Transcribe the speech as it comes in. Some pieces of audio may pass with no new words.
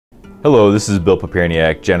Hello, this is Bill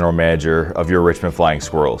Paperniak, General Manager of your Richmond Flying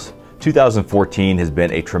Squirrels. 2014 has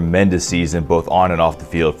been a tremendous season both on and off the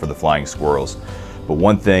field for the Flying Squirrels. But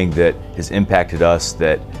one thing that has impacted us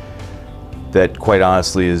that quite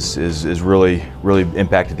honestly is really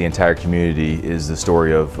impacted the entire community is the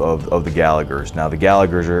story of the Gallaghers. Now the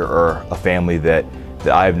Gallaghers are a family that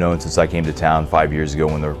I have known since I came to town 5 years ago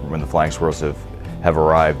when the Flying Squirrels have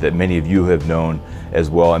arrived, that many of you have known as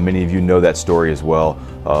well, and many of you know that story as well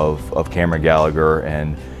of Cameron Gallagher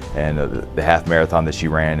and the half marathon that she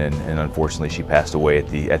ran, and unfortunately she passed away at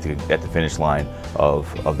the finish line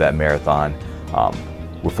of that marathon.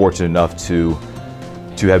 We're fortunate enough to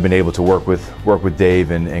have been able to work with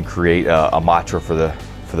Dave and create a mantra for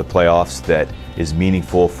the playoffs that is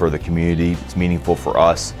meaningful for the community. It's meaningful for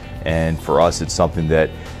us, and for us it's something that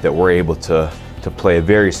we're able to play a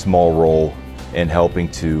very small role in helping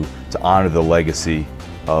to honor the legacy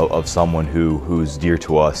of someone who's dear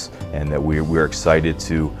to us, and that we're excited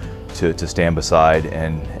to stand beside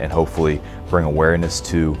and hopefully bring awareness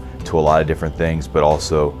to a lot of different things, but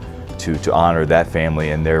also to honor that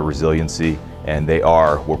family and their resiliency, and they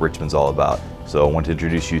are what Richmond's all about. So I want to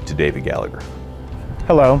introduce you to David Gallagher.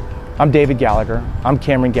 Hello, I'm David Gallagher. I'm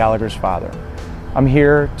Cameron Gallagher's father. I'm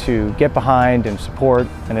here to get behind and support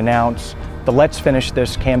and announce the Let's Finish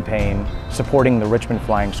This campaign supporting the Richmond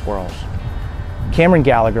Flying Squirrels. Cameron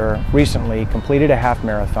Gallagher recently completed a half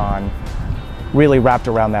marathon really wrapped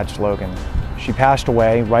around that slogan. She passed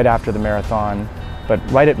away right after the marathon, but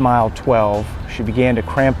right at mile 12, she began to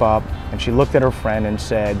cramp up and she looked at her friend and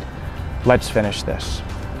said, "Let's finish this."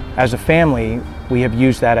 As a family, we have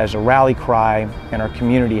used that as a rally cry, and our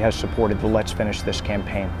community has supported the Let's Finish This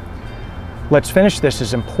campaign. Let's Finish This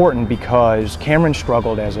is important because Cameron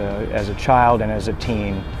struggled as a child and as a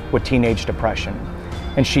teen with teenage depression.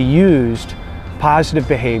 And she used positive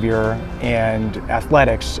behavior and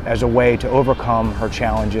athletics as a way to overcome her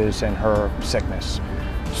challenges and her sickness.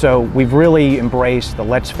 So we've really embraced the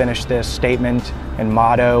Let's Finish This statement and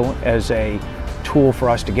motto as a tool for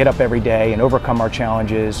us to get up every day and overcome our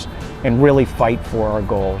challenges and really fight for our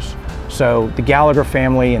goals. So the Gallagher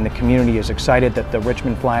family and the community is excited that the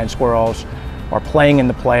Richmond Flying Squirrels are playing in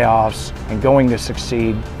the playoffs and going to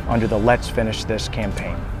succeed under the Let's Finish This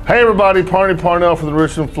campaign. Hey everybody, Parnell from the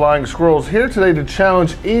Richmond Flying Squirrels here today to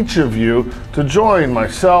challenge each of you to join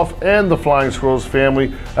myself and the Flying Squirrels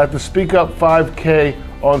family at the Speak Up 5K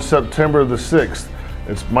on September the 6th.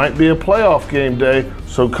 It might be a playoff game day,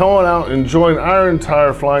 so come on out and join our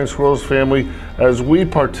entire Flying Squirrels family as we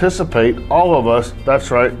participate, all of us, that's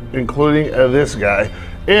right, including this guy,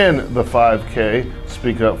 in the 5K,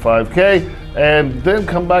 Speak Up 5K, and then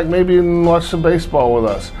come back maybe and watch some baseball with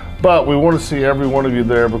us. But we want to see every one of you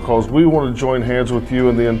there because we want to join hands with you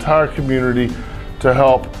and the entire community to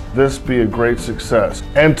help this be a great success.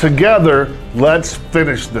 And together, let's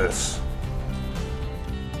finish this.